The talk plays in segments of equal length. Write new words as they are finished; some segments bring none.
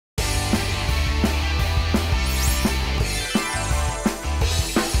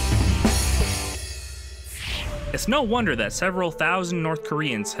It's no wonder that several thousand North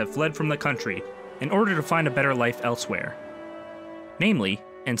Koreans have fled from the country in order to find a better life elsewhere, namely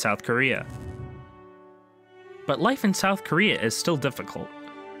in South Korea. But life in South Korea is still difficult.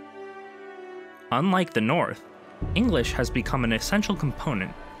 Unlike the North, English has become an essential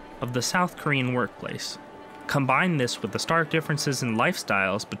component of the South Korean workplace. Combine this with the stark differences in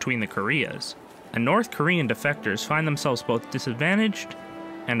lifestyles between the Koreas, and North Korean defectors find themselves both disadvantaged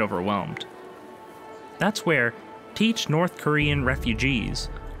and overwhelmed. That's where Teach North Korean Refugees,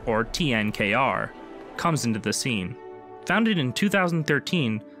 or TNKR, comes into the scene. Founded in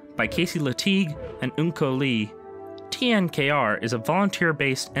 2013 by Casey Lartigue and Eun-koo Lee, TNKR is a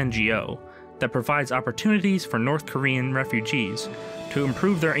volunteer-based NGO that provides opportunities for North Korean refugees to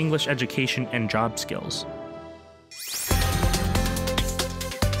improve their English education and job skills.